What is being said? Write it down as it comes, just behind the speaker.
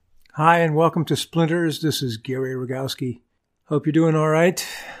Hi, and welcome to Splinters. This is Gary Rogowski. Hope you're doing all right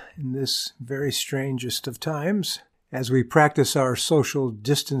in this very strangest of times as we practice our social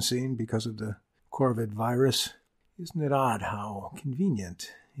distancing because of the COVID virus. Isn't it odd how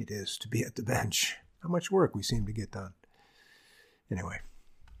convenient it is to be at the bench? How much work we seem to get done. Anyway,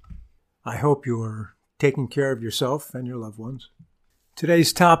 I hope you are taking care of yourself and your loved ones.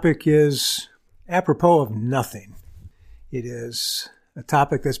 Today's topic is apropos of nothing. It is a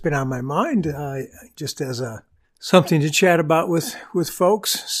topic that's been on my mind just as something to chat about with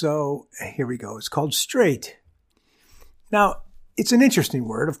folks. So here we go. It's called straight. Now, it's an interesting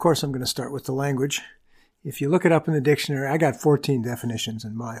word. Of course, I'm going to start with the language. If you look it up in the dictionary, I got 14 definitions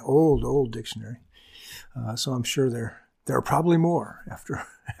in my old dictionary. So I'm sure there are probably more after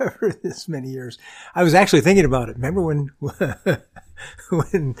this many years. I was actually thinking about it. Remember when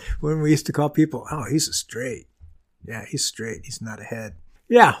we used to call people, oh, he's a straight. Yeah, he's straight. He's not a head.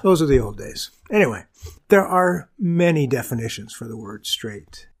 Yeah, those are the old days. Anyway, there are many definitions for the word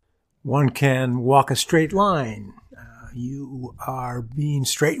straight. One can walk a straight line. You are being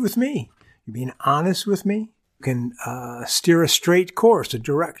straight with me. You're being honest with me. You can steer a straight course, a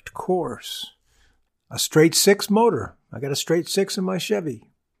direct course. A straight six motor. I got a straight six in my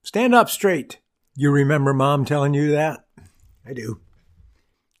Chevy. Stand up straight. You remember Mom telling you that? I do.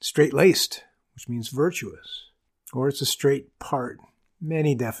 Straight-laced, which means virtuous. Or it's a straight part.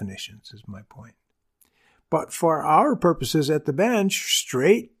 Many definitions is my point. But for our purposes at the bench,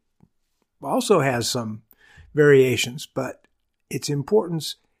 straight also has some variations, but its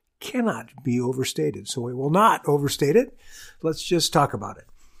importance cannot be overstated. So we will not overstate it. Let's just talk about it.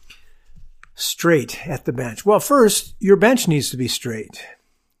 Straight at the bench. Well, first, your bench needs to be straight.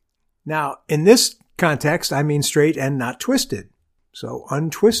 Now, in this context, I mean straight and not twisted. So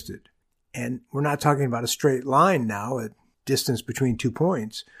untwisted. And we're not talking about a straight line now, a distance between 2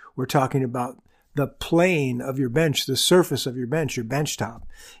 points. We're talking about the plane of your bench, the surface of your bench top.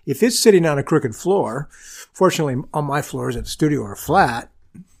 If it's sitting on a crooked floor, fortunately, all my floors at the studio are flat.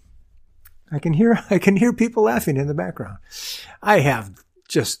 I can hear people laughing in the background. I have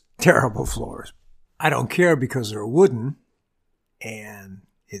just terrible floors. I don't care because they're wooden, and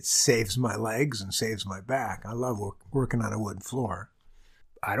it saves my legs and saves my back. I love working on a wooden floor.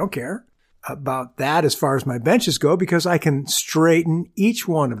 I don't care about that as far as my benches go because I can straighten each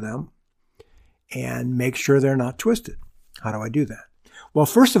one of them and make sure they're not twisted. How do I do that? Well,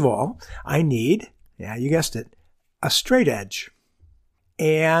 first of all, I need, yeah, you guessed it, a straight edge.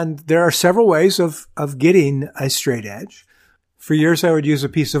 And there are several ways of getting a straight edge. For years, I would use a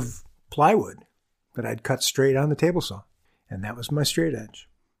piece of plywood that I'd cut straight on the table saw. And that was my straight edge.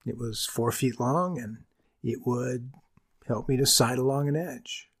 It was 4 feet long and it would help me to side along an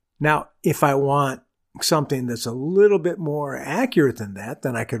edge. Now, if I want something that's a little bit more accurate than that,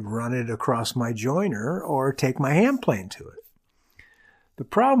 then I could run it across my joiner or take my hand plane to it. The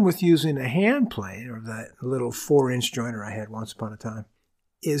problem with using a hand plane, or that little 4-inch joiner I had once upon a time,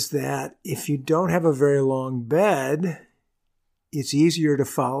 is that if you don't have a very long bed, it's easier to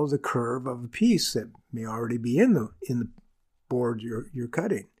follow the curve of a piece that may already be in the board you're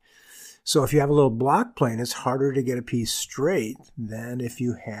cutting. So if you have a little block plane, it's harder to get a piece straight than if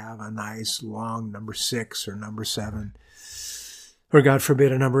you have a nice long number 6 or number 7, or God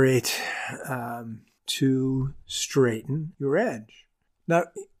forbid a number 8, to straighten your edge. Now,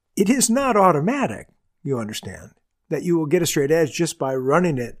 it is not automatic, you understand, that you will get a straight edge just by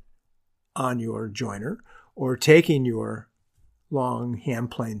running it on your joiner or taking your long hand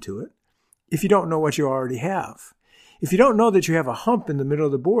plane to it if you don't know what you already have. If you don't know that you have a hump in the middle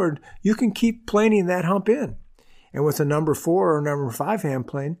of the board, you can keep planing that hump in. And with a number 4 or number 5 hand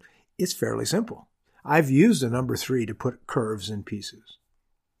plane, it's fairly simple. I've used a number 3 to put curves in pieces.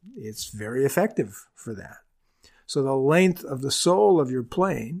 It's very effective for that. So the length of the sole of your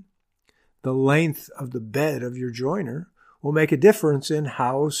plane, the length of the bed of your joiner, will make a difference in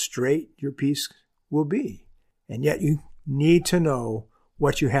how straight your piece will be. And yet you need to know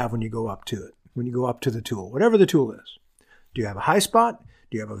what you have when you go up to it. When you go up to the tool, whatever the tool is. Do you have a high spot?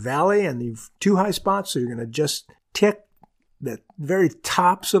 Do you have a valley and you've 2 high spots? So you're going to just tick the very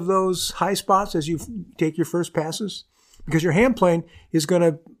tops of those high spots as you take your first passes? Because your hand plane is going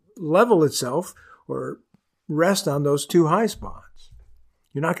to level itself or rest on those 2 high spots.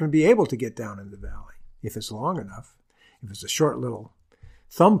 You're not going to be able to get down in the valley if it's long enough. If it's a short little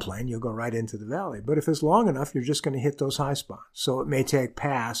thumb plane, you'll go right into the valley. But if it's long enough, you're just going to hit those high spots. So it may take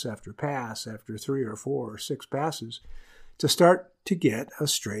pass after 3 or 4 or 6 passes to start to get a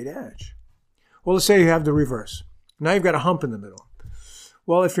straight edge. Well, let's say you have the reverse. Now you've got a hump in the middle.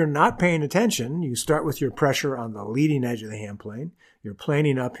 Well, if you're not paying attention, you start with your pressure on the leading edge of the hand plane. You're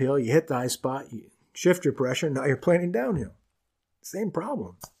planing uphill. You hit the high spot. You shift your pressure. Now you're planing downhill. Same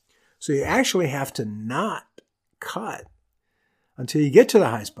problem. So you actually have to not cut until you get to the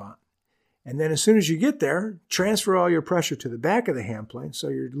high spot. And then as soon as you get there, transfer all your pressure to the back of the hand plane so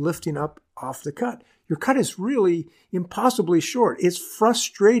you're lifting up off the cut. Your cut is really impossibly short. It's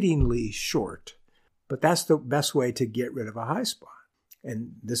frustratingly short. But that's the best way to get rid of a high spot.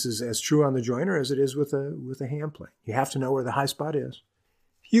 And this is as true on the joiner as it is with a hand plane. You have to know where the high spot is.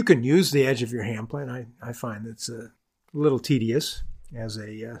 You can use the edge of your hand plane. I find it's a little tedious as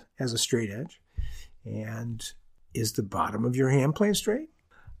a straight edge. And is the bottom of your hand plane straight?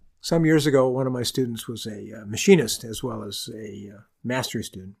 Some years ago, one of my students was a machinist as well as a mastery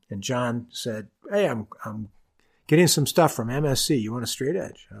student. And John said, hey, I'm getting some stuff from MSC. You want a straight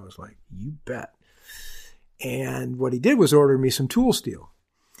edge? And I was like, you bet. And what he did was order me some tool steel.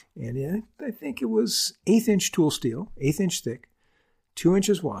 And I think it was 1/8-inch tool steel, 1/8-inch thick, 2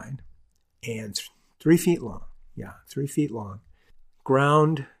 inches wide, and 3 feet long. Yeah, 3 feet long.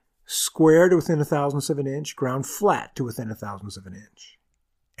 Ground square to within 1/1000th of an inch, ground flat to within 1/1000th of an inch.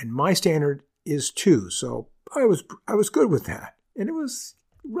 And my standard is 2, so I was good with that. And it was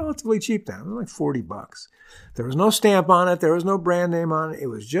relatively cheap then. It was like $40. There was no stamp on it. There was no brand name on it. It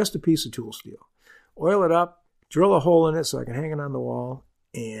was just a piece of tool steel. Oil it up, drill a hole in it so I can hang it on the wall,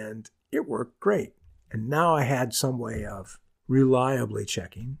 and it worked great. And now I had some way of reliably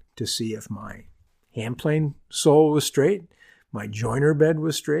checking to see if my hand plane sole was straight, my joiner bed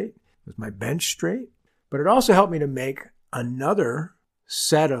was straight, was my bench straight. But it also helped me to make another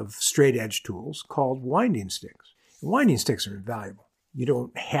set of straight edge tools called winding sticks. And winding sticks are invaluable. You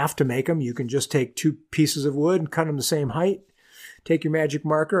don't have to make them. You can just take 2 pieces of wood and cut them the same height, take your magic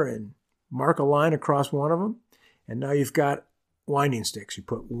marker and mark a line across one of them, and now you've got winding sticks. You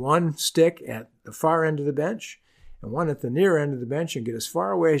put one stick at the far end of the bench and one at the near end of the bench and get as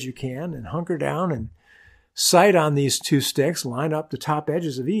far away as you can and hunker down and sight on these 2 sticks, line up the top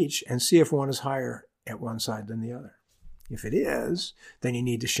edges of each, and see if one is higher at one side than the other. If it is, then you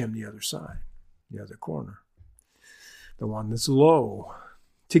need to shim the other side, the other corner, the one that's low,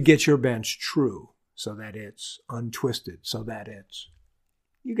 to get your bench true so that it's untwisted, so that it's,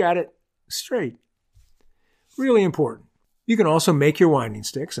 you got it, straight. Really important. You can also make your winding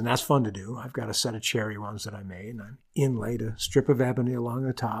sticks, and that's fun to do. I've got a set of cherry ones that I made, and I inlaid a strip of ebony along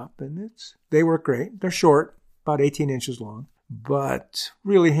the top, and they work great. They're short, about 18 inches long, but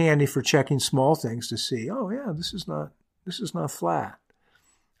really handy for checking small things to see, oh yeah, this is not flat.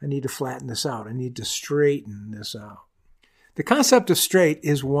 I need to flatten this out. I need to straighten this out. The concept of straight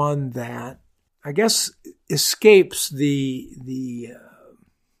is one that I guess escapes the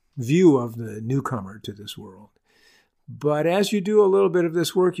view of the newcomer to this world. But as you do a little bit of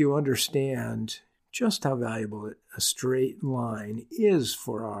this work, you understand just how valuable a straight line is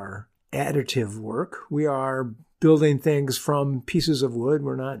for our additive work. We are building things from pieces of wood.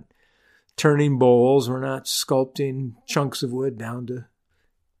 We're not turning bowls. We're not sculpting chunks of wood down to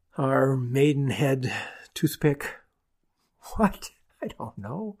our maidenhead toothpick. What? I don't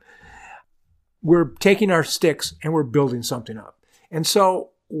know. We're taking our sticks and we're building something up. And so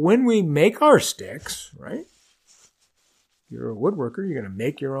when we make our sticks, right? You're a woodworker. You're going to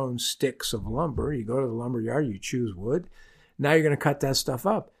make your own sticks of lumber. You go to the lumber yard. You choose wood. Now you're going to cut that stuff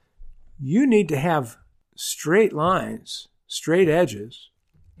up. You need to have straight lines, straight edges,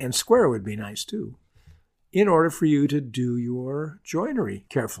 and square would be nice too, in order for you to do your joinery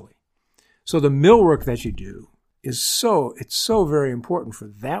carefully. So the millwork that you do it's so very important for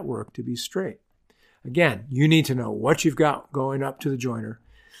that work to be straight. Again, you need to know what you've got going up to the joiner,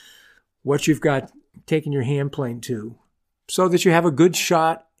 what you've got taking your hand plane to, so that you have a good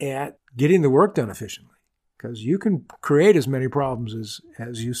shot at getting the work done efficiently. Because you can create as many problems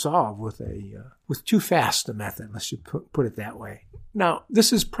as you solve with too fast a method. Let's just put it that way. Now, this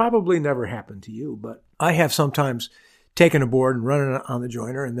has probably never happened to you, but I have sometimes taken a board and run it on the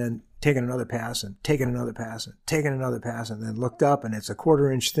joiner and then taken another pass and taken another pass and taken another pass and then looked up and it's a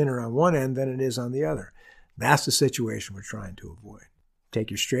 1/4 inch thinner on one end than it is on the other. That's the situation we're trying to avoid. Take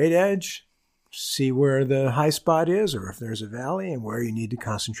your straight edge, see where the high spot is or if there's a valley and where you need to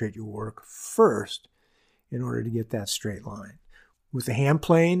concentrate your work first in order to get that straight line. With the hand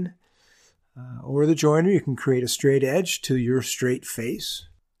plane or the joiner, you can create a straight edge to your straight face.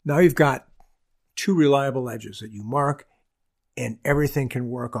 Now you've got 2 reliable edges that you mark, and everything can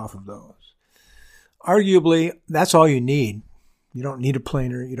work off of those. Arguably, that's all you need. You don't need a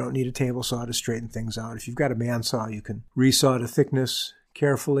planer. You don't need a table saw to straighten things out. If you've got a bandsaw, you can resaw to thickness,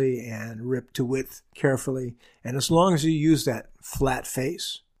 carefully and rip to width carefully. And as long as you use that flat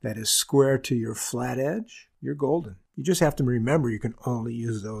face that is square to your flat edge, you're golden. You just have to remember you can only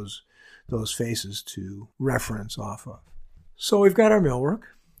use those faces to reference off of. So we've got our millwork,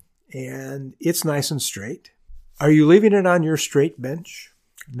 and it's nice and straight. Are you leaving it on your straight bench?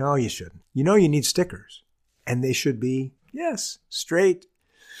 No, you shouldn't. You know you need stickers, and they should be, yes, straight.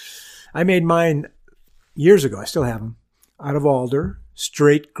 I made mine years ago. I still have them. Out of alder,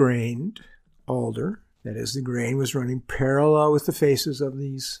 straight-grained alder. That is, the grain was running parallel with the faces of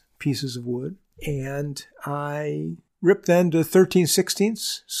these pieces of wood. And I ripped them to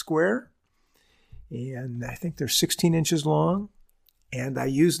 13/16 square. And I think they're 16 inches long. And I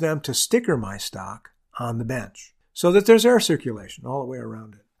used them to sticker my stock on the bench so that there's air circulation all the way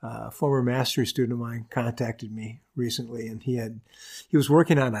around it. A former mastery student of mine contacted me recently, and he was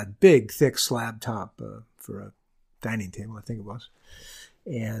working on a big, thick slab top for a dining table, I think it was,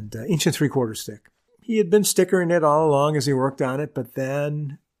 and 1 3/4 inch thick. He had been stickering it all along as he worked on it, but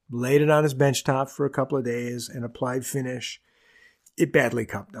then laid it on his bench top for a couple of days and applied finish. It badly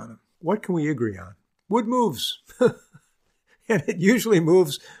cupped on him. What can we agree on? Wood moves. And it usually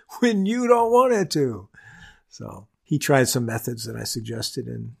moves when you don't want it to. So he tried some methods that I suggested,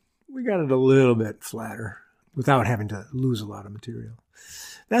 and we got it a little bit flatter without having to lose a lot of material.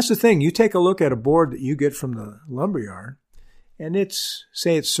 That's the thing. You take a look at a board that you get from the lumberyard, and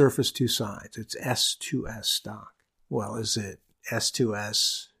say it's surface two sides. It's S2S stock. Well, is it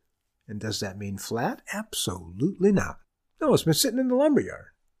S2S, and does that mean flat? Absolutely not. No, it's been sitting in the lumberyard.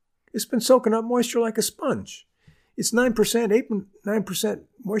 It's been soaking up moisture like a sponge. It's 9%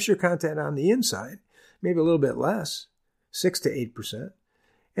 moisture content on the inside, maybe a little bit less, 6 to 8%,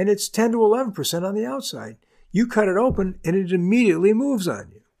 and it's 10 to 11% on the outside. You cut it open, and it immediately moves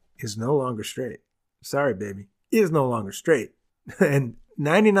on you. It's no longer straight. Sorry, baby. It is no longer straight. And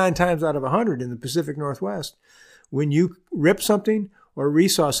 99 times out of 100 in the Pacific Northwest, when you rip something or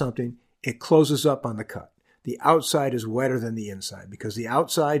resaw something, it closes up on the cut. The outside is wetter than the inside because the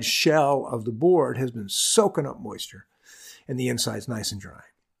outside shell of the board has been soaking up moisture, and the inside's nice and dry.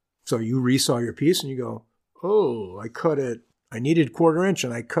 So you resaw your piece, and you go, oh, I cut it. I needed 1/4 inch,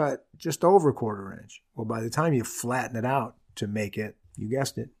 and I cut just over 1/4 inch. Well, by the time you flatten it out to make it, you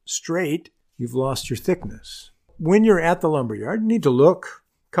guessed it, straight, you've lost your thickness. When you're at the lumberyard, you need to look.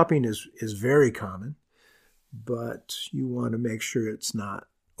 Cupping is very common, but you want to make sure it's not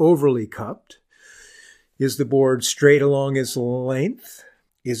overly cupped. Is the board straight along its length?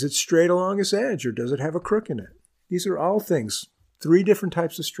 Is it straight along its edge, or does it have a crook in it? These are all things. 3 different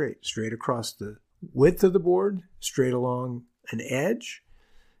types of straight. Straight across the width of the board, straight along an edge,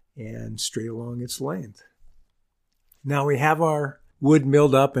 and straight along its length. Now we have our wood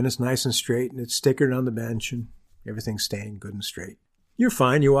milled up, and it's nice and straight, and it's stickered on the bench, and everything's staying good and straight. You're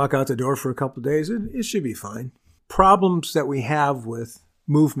fine. You walk out the door for a couple of days, it should be fine. Problems that we have with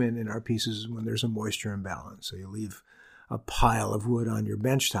movement in our pieces is when there's a moisture imbalance. So you leave a pile of wood on your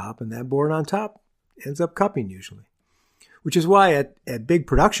bench top, and that board on top ends up cupping usually. Which is why at big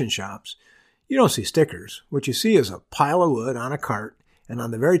production shops, you don't see stickers. What you see is a pile of wood on a cart, and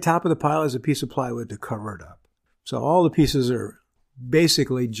on the very top of the pile is a piece of plywood to cover it up. So all the pieces are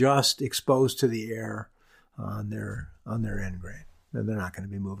basically just exposed to the air on their end grain, and they're not going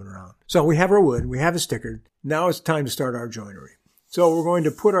to be moving around. So we have our wood, we have it stickered. Now it's time to start our joinery. So we're going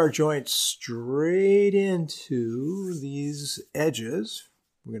to put our joints straight into these edges.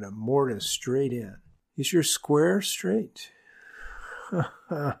 We're going to mortise straight in. Is your square straight?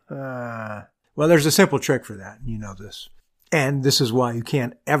 Well, there's a simple trick for that. You know this. And this is why you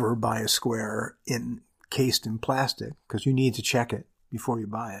can't ever buy a square encased in plastic, because you need to check it before you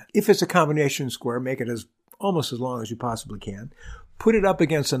buy it. If it's a combination square, make it almost as long as you possibly can. Put it up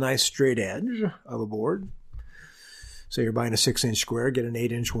against a nice straight edge of a board. So you're buying a 6-inch square, get an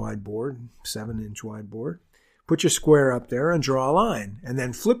 8-inch wide board, 7-inch wide board. Put your square up there and draw a line, and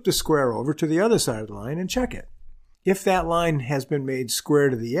then flip the square over to the other side of the line and check it. If that line has been made square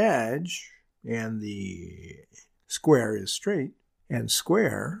to the edge, and the square is straight and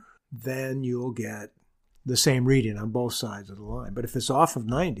square, then you'll get the same reading on both sides of the line. But if it's off of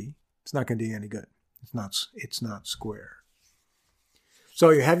 90, it's not going to do you any good. It's not square.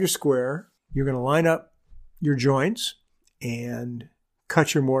 So you have your square. You're going to line up your joints and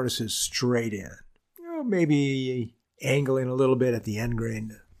cut your mortises straight in. Maybe angling a little bit at the end grain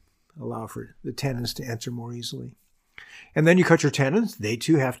to allow for the tenons to enter more easily. And then you cut your tenons. They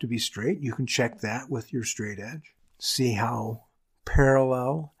too have to be straight. You can check that with your straight edge. See how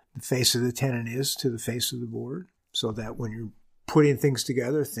parallel the face of the tenon is to the face of the board, so that when you're putting things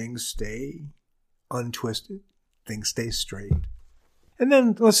together, things stay untwisted, things stay straight. And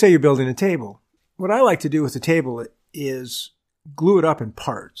then let's say you're building a table. What I like to do with the table is glue it up in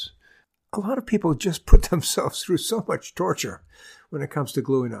parts. A lot of people just put themselves through so much torture when it comes to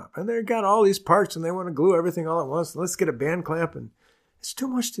gluing up. And they've got all these parts and they want to glue everything all at once. Let's get a band clamp, and it's too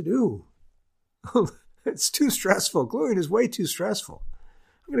much to do. It's too stressful. Gluing is way too stressful.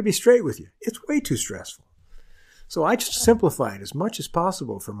 I'm going to be straight with you. It's way too stressful. So I just simplify it as much as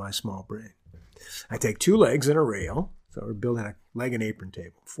possible for my small brain. I take 2 legs and a rail. So we're building a leg and apron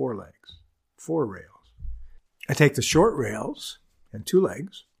table. 4 legs, 4 rails. I take the short rails and 2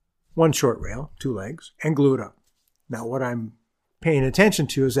 legs, 1 short rail, 2 legs, and glue it up. Now what I'm paying attention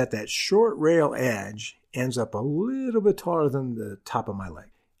to is that short rail edge ends up a little bit taller than the top of my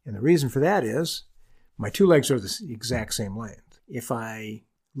leg. And the reason for that is my 2 legs are the exact same length. If I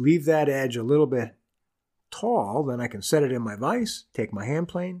leave that edge a little bit tall, then I can set it in my vise, take my hand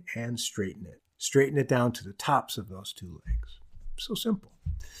plane, and straighten it. Straighten it down to the tops of those 2 legs. So simple.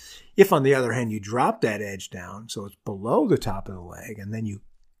 If, on the other hand, you drop that edge down so it's below the top of the leg, and then you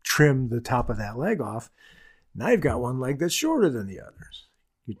trim the top of that leg off, now you've got one leg that's shorter than the others.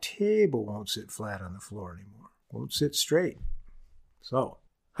 Your table won't sit flat on the floor anymore. Won't sit straight. So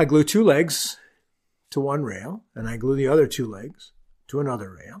I glue 2 legs to 1 rail, and I glue the other 2 legs to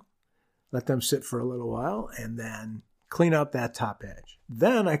another rail. Let them sit for a little while, and then clean up that top edge.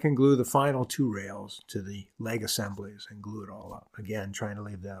 Then I can glue the final 2 rails to the leg assemblies and glue it all up. Again, trying to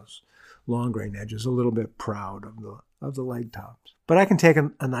leave those long grain edges a little bit proud of the leg tops. But I can take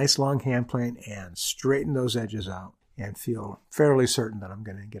a nice long hand plane and straighten those edges out and feel fairly certain that I'm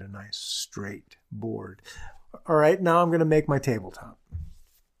going to get a nice straight board. All right, now I'm going to make my tabletop.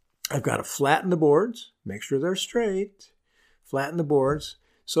 I've got to flatten the boards, make sure they're straight, flatten the boards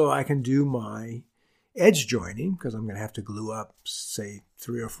so I can do my edge joining, because I'm going to have to glue up, say,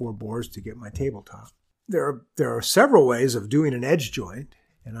 3 or 4 boards to get my tabletop. There are several ways of doing an edge joint,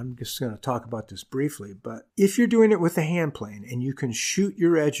 and I'm just going to talk about this briefly. But if you're doing it with a hand plane and you can shoot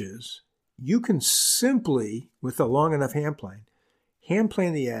your edges, you can simply, with a long enough hand plane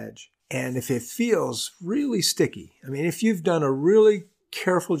the edge. And if it feels really sticky, I mean, if you've done a really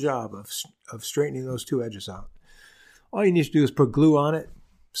careful job of straightening those 2 edges out, all you need to do is put glue on it,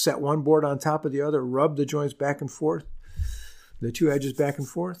 set one board on top of the other, rub the joints back and forth, the 2 edges back and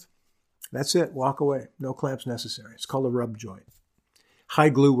forth. That's it. Walk away. No clamps necessary. It's called a rub joint. High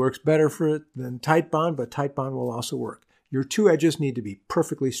glue works better for it than Titebond, but Titebond will also work. Your 2 edges need to be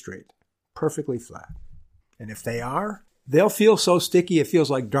perfectly straight, perfectly flat. And if they are, they'll feel so sticky it feels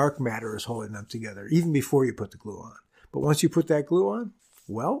like dark matter is holding them together, even before you put the glue on. But once you put that glue on,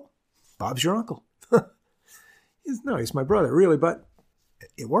 well, Bob's your uncle. No, he's my brother, really, but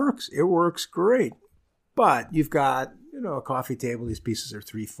it works. It works great. But you've got, a coffee table. These pieces are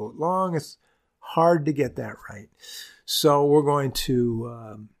 3 foot long. It's hard to get that right. So we're going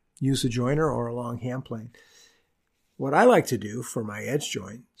to use a joiner or a long hand plane. What I like to do for my edge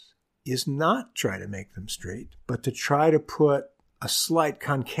joints is not try to make them straight, but to try to put a slight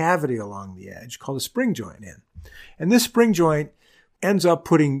concavity along the edge called a spring joint in. And this spring joint ends up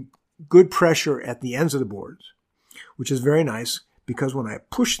putting good pressure at the ends of the boards, which is very nice because when I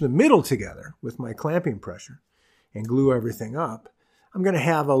push the middle together with my clamping pressure and glue everything up, I'm going to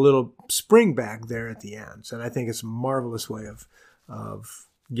have a little spring back there at the ends. And I think it's a marvelous way of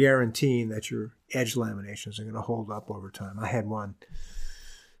guaranteeing that your edge laminations are going to hold up over time. I had one,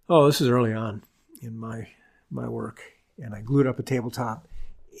 this is early on in my work, and I glued up a tabletop,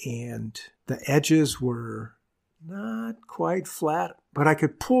 and the edges were not quite flat, but I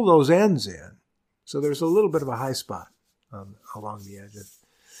could pull those ends in. So there's a little bit of a high spot along the edges.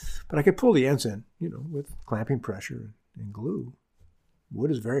 But I could pull the ends in, with clamping pressure and glue.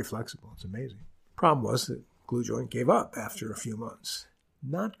 Wood is very flexible. It's amazing. Problem was that glue joint gave up after a few months.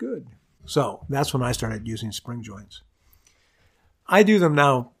 Not good. So that's when I started using spring joints. I do them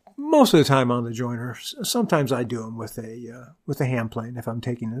now most of the time on the joiner. Sometimes I do them with a hand plane if I'm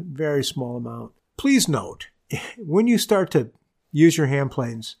taking a very small amount. Please note, when you start to use your hand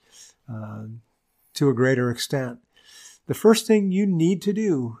planes to a greater extent, the first thing you need to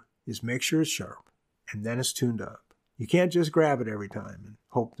do is make sure it's sharp, and then it's tuned up. You can't just grab it every time and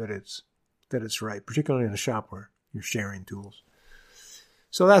hope that it's right, particularly in a shop where you're sharing tools.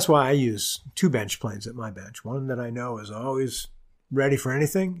 So that's why I use 2 bench planes at my bench. One that I know is always ready for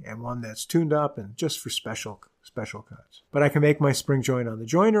anything, and one that's tuned up and just for special cuts. But I can make my spring joint on the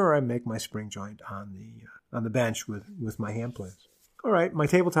joiner, or I make my spring joint on the bench with my hand planes. All right, my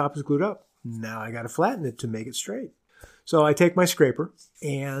tabletop is glued up. Now I got to flatten it to make it straight. So I take my scraper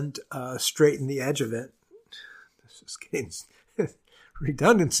and straighten the edge of it. This is getting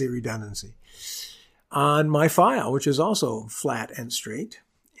redundancy. on my file, which is also flat and straight.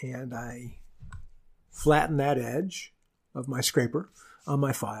 And I flatten that edge of my scraper on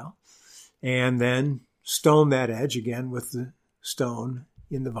my file, and then stone that edge again with the stone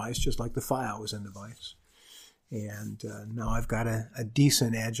in the vise, just like the file was in the vise. And now I've got a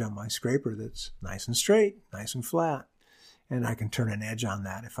decent edge on my scraper that's nice and straight, nice and flat. And I can turn an edge on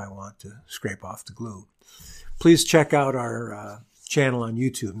that if I want to scrape off the glue. Please check out our channel on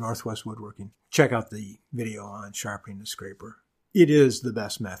YouTube, Northwest Woodworking. Check out the video on sharpening the scraper. It is the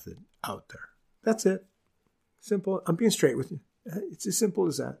best method out there. That's it. Simple. I'm being straight with you. It's as simple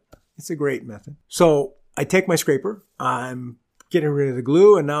as that. It's a great method. So I take my scraper. I'm getting rid of the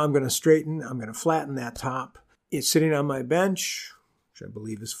glue, and now I'm going to flatten that top. It's sitting on my bench, which I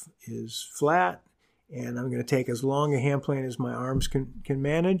believe is flat. And I'm going to take as long a hand plane as my arms can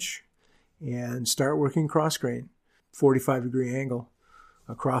manage and start working cross grain, 45-degree angle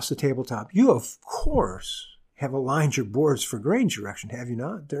across the tabletop. You, of course, have aligned your boards for grain direction, have you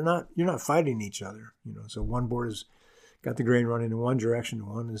not? You're not fighting each other. So one board has got the grain running in one direction,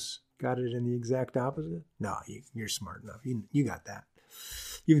 one has got it in the exact opposite. No, you're smart enough. You got that.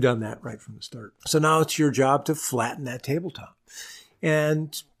 You've done that right from the start. So now it's your job to flatten that tabletop.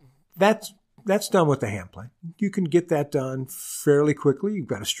 And that's done with the hand plane. You can get that done fairly quickly. You've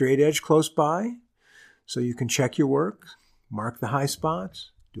got a straight edge close by, so you can check your work, mark the high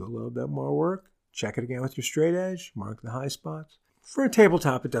spots, do a little bit more work, check it again with your straight edge, mark the high spots. For a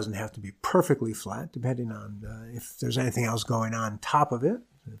tabletop, it doesn't have to be perfectly flat, depending on if there's anything else going on top of it.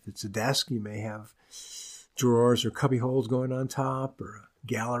 If it's a desk, you may have drawers or cubby holes going on top, or a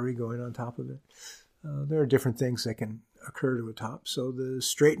gallery going on top of it. There are different things that can occur to a top. So the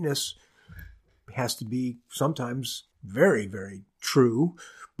straightness has to be sometimes very, very true,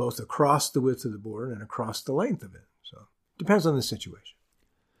 both across the width of the board and across the length of it. So it depends on the situation.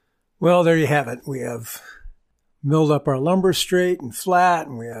 Well, there you have it. We have milled up our lumber straight and flat,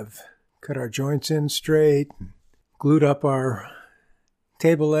 and we have cut our joints in straight, and glued up our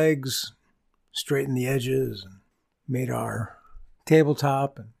table legs, straightened the edges, and made our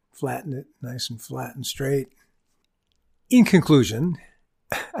tabletop and flattened it nice and flat and straight. In conclusion,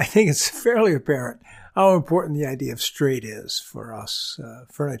 I think it's fairly apparent how important the idea of straight is for us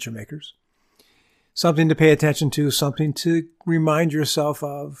furniture makers. Something to pay attention to, something to remind yourself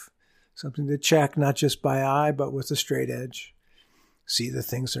of, something to check not just by eye, but with a straight edge. See the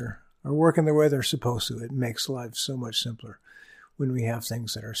things are working the way they're supposed to. It makes life so much simpler when we have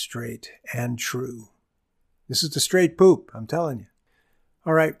things that are straight and true. This is the straight poop, I'm telling you.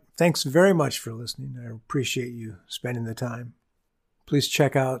 All right, thanks very much for listening. I appreciate you spending the time. Please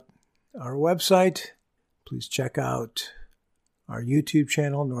check out our website. Please check out our YouTube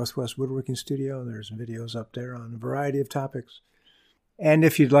channel, Northwest Woodworking Studio. There's videos up there on a variety of topics. And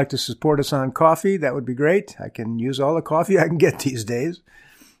if you'd like to support us on coffee, that would be great. I can use all the coffee I can get these days.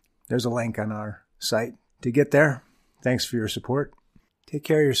 There's a link on our site to get there. Thanks for your support. Take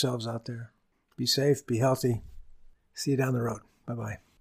care of yourselves out there. Be safe, be healthy. See you down the road. Bye-bye.